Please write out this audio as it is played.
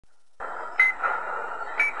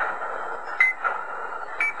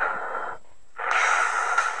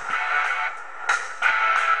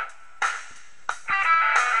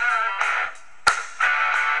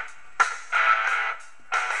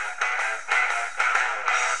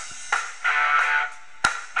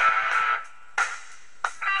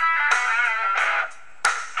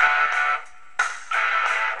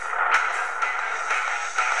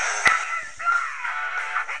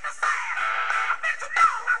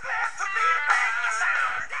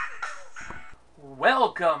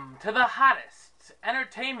Welcome to the hottest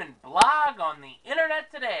entertainment blog on the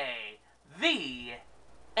internet today, the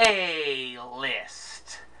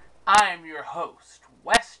A-List. I'm your host,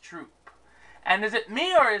 Wes Troop. And is it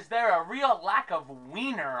me or is there a real lack of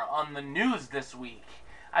wiener on the news this week?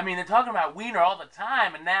 I mean, they're talking about wiener all the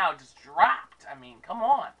time and now it just dropped. I mean, come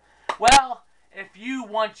on. Well, if you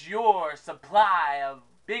want your supply of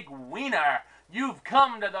big wiener, you've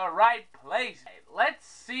come to the right place. Let's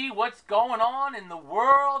see what's going on in the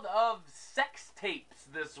world of sex tapes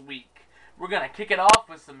this week. We're going to kick it off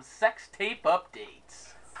with some sex tape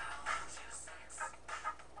updates.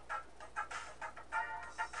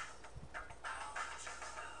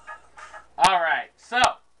 Alright, so,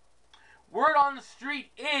 word on the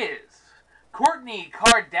street is Kourtney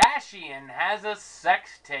Kardashian has a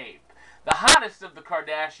sex tape. The hottest of the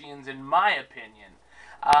Kardashians, in my opinion.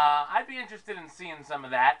 I'd be interested in seeing some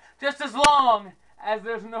of that, just as long as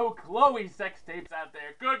there's no Chloe sex tapes out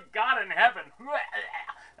there. Good God in heaven.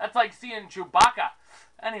 That's like seeing Chewbacca.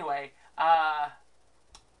 Anyway,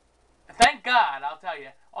 thank God, I'll tell you,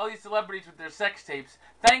 all these celebrities with their sex tapes,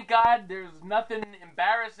 thank God there's nothing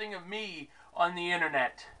embarrassing of me on the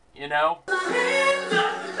internet, you know?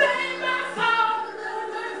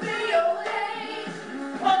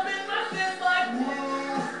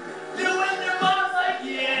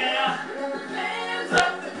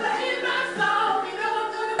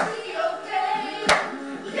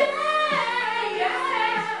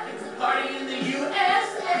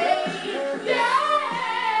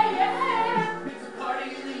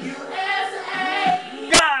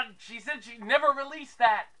 She never released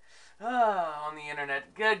that on the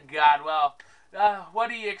internet. Good God. Well, what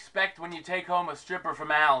do you expect when you take home a stripper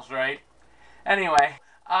from Al's, right? Anyway,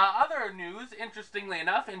 other news, interestingly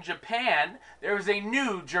enough, in Japan, there is a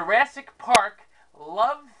new Jurassic Park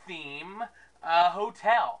love theme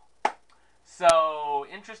hotel. So,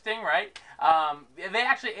 interesting, right? They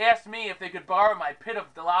actually asked me if they could borrow my pit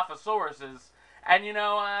of Dilophosauruses, and you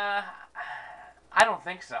know, I don't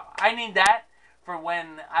think so. I need that for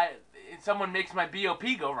when someone makes my BOP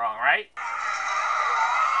go wrong, right?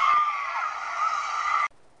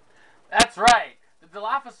 That's right. The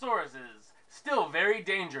Dilophosaurus is still very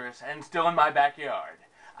dangerous and still in my backyard.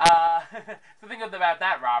 So think about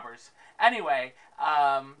that, robbers. Anyway,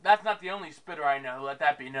 that's not the only spitter I know, let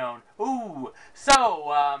that be known. Ooh,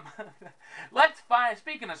 so,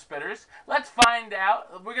 speaking of spitters, let's find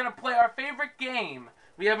out, we're going to play our favorite game.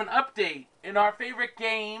 We have an update in our favorite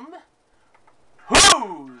game.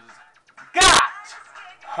 Who's got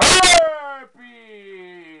herpes?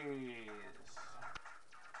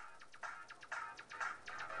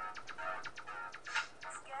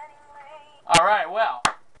 Alright, well,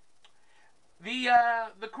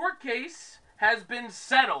 the court case has been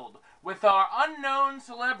settled with our unknown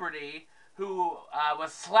celebrity who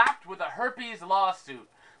was slapped with a herpes lawsuit.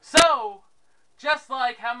 So, just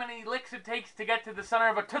like how many licks it takes to get to the center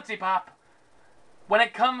of a Tootsie Pop, when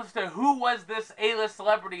it comes to who was this A-list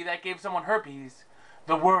celebrity that gave someone herpes,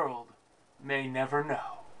 the world may never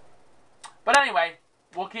know. But anyway,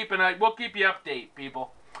 we'll keep you updated,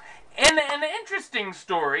 people. In an interesting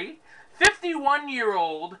story,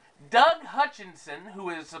 51-year-old Doug Hutchinson, who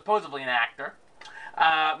is supposedly an actor,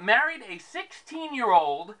 married a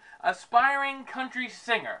 16-year-old aspiring country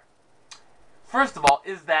singer. First of all,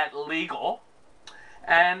 is that legal?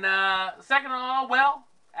 And second of all, well,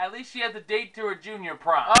 at least she has a date to her junior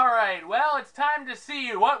prom. Alright, well, it's time to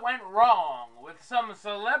see what went wrong with some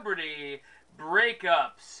celebrity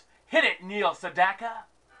breakups. Hit it, Neil Sedaka.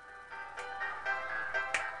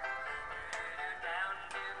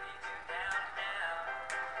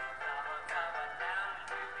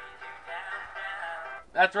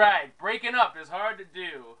 That's right, breaking up is hard to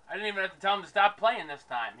do. I didn't even have to tell him to stop playing this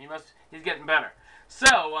time. He's getting better.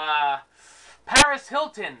 So, Paris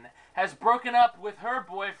Hilton has broken up with her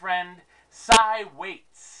boyfriend, Cy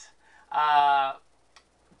Waits.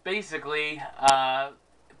 Basically,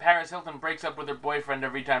 Paris Hilton breaks up with her boyfriend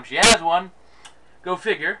every time she has one. Go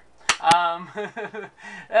figure.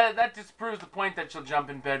 That just proves the point that she'll jump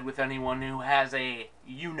in bed with anyone who has a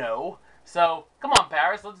you-know. So, come on,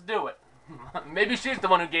 Paris, let's do it. Maybe she's the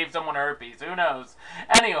one who gave someone herpes. Who knows?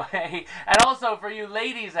 Anyway, and also for you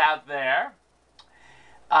ladies out there,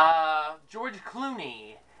 George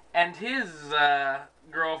Clooney and his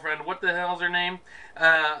girlfriend, what the hell's her name?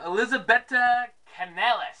 Elisabetta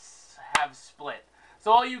Canellis have split.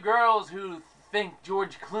 So all you girls who think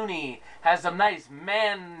George Clooney has some nice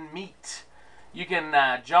man meat, you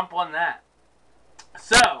can jump on that.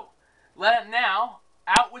 So, now,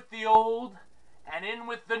 out with the old and in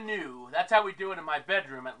with the new. That's how we do it in my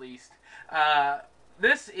bedroom, at least.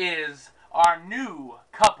 This is our new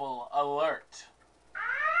couple alert.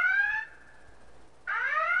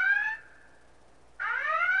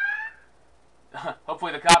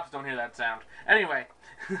 Hopefully the cops don't hear that sound. Anyway,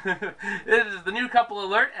 this is the new couple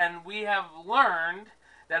alert, and we have learned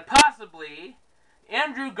that possibly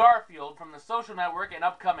Andrew Garfield from The Social Network and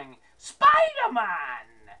upcoming Spider-Man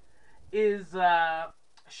is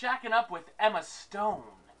shacking up with Emma Stone.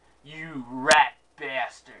 You rat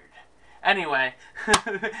bastard. Anyway,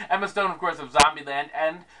 Emma Stone, of course, of Zombieland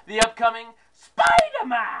and the upcoming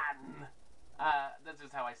Spider-Man. That's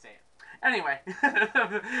just how I say it. Anyway,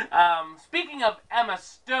 speaking of Emma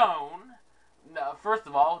Stone, first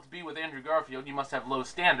of all, to be with Andrew Garfield, you must have low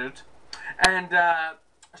standards. And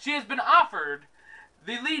she has been offered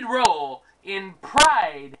the lead role in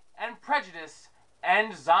Pride and Prejudice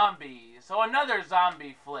and Zombies. So another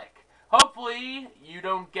zombie flick. Hopefully you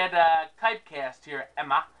don't get typecast here,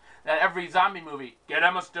 Emma. That every zombie movie, get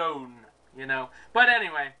Emma Stone, you know. But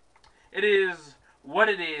anyway, it is what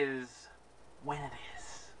it is when it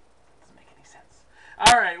is. Doesn't make any sense.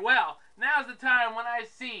 Alright, well, now's the time when I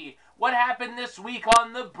see what happened this week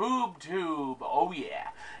on the boob tube. Oh yeah.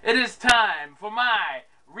 It is time for my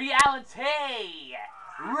reality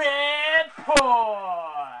report.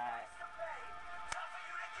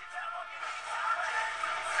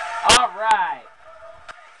 Alright.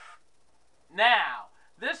 Now,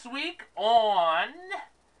 this week on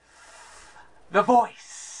The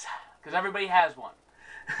Voice, because everybody has one,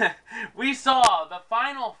 we saw the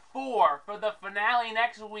final 4 for the finale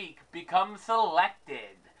next week become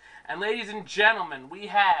selected. And ladies and gentlemen, we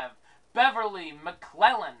have Beverly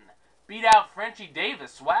McClellan beat out Frenchie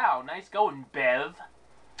Davis. Wow, nice going, Bev.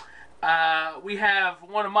 We have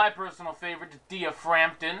one of my personal favorites, Dia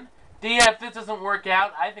Frampton. Dia, if this doesn't work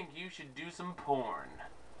out, I think you should do some porn.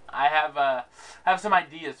 I have some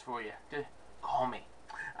ideas for you. Just call me.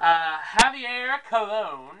 Javier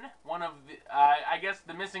Colon, one of the, I guess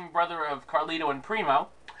the missing brother of Carlito and Primo,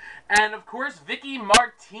 and of course Vicky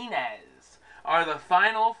Martinez are the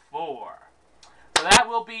final 4. So that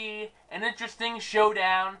will be an interesting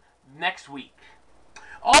showdown next week.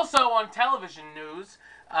 Also on television news,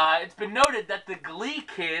 it's been noted that the Glee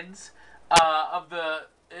kids of the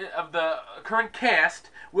current cast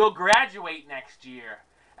will graduate next year.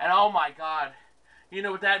 And oh my god, you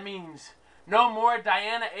know what that means? No more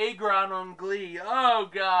Diana Agron on Glee. Oh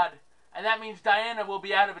god. And that means Diana will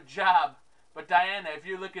be out of a job. But Diana, if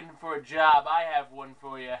you're looking for a job, I have one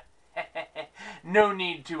for you. No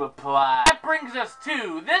need to apply. That brings us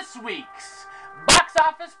to this week's box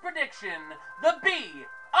office prediction, the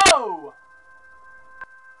B.O.P.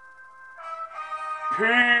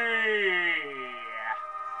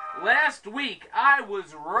 Last week, I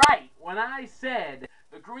was right when I said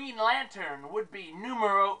the Green Lantern would be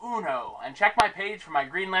numero uno. And check my page for my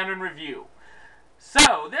Green Lantern review.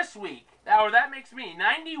 So, this week, that makes me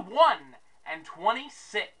 91 and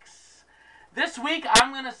 26. This week,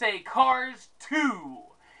 I'm going to say Cars 2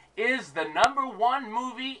 is the #1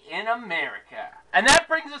 movie in America. And that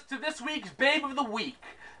brings us to this week's Babe of the Week.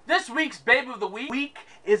 This week's Babe of the Week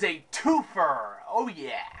is a twofer. Oh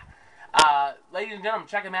yeah. Ladies and gentlemen,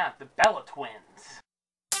 check them out. The Bella Twins.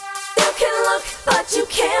 You can look, but you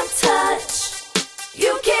can't touch.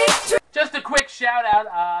 You can't. Just a quick shout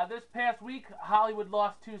out. This past week, Hollywood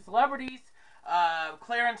lost 2 celebrities.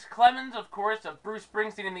 Clarance Clemons, of course, of Bruce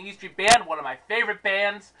Springsteen and the E Street Band, one of my favorite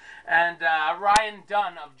bands, and Ryan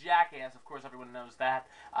Dunn of Jackass, of course, everyone knows that.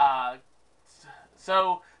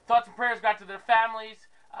 So, thoughts and prayers got to their families.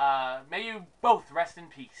 May you both rest in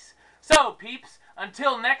peace. So, peeps,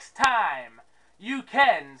 until next time, you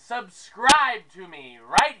can subscribe to me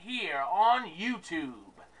right here on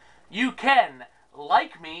YouTube. You can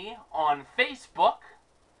like me on Facebook,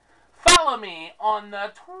 follow me on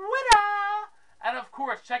the Twitter, and of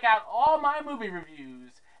course, check out all my movie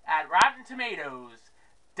reviews at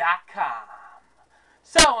RottenTomatoes.com.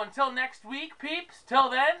 So, until next week, peeps, till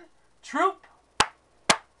then, Troop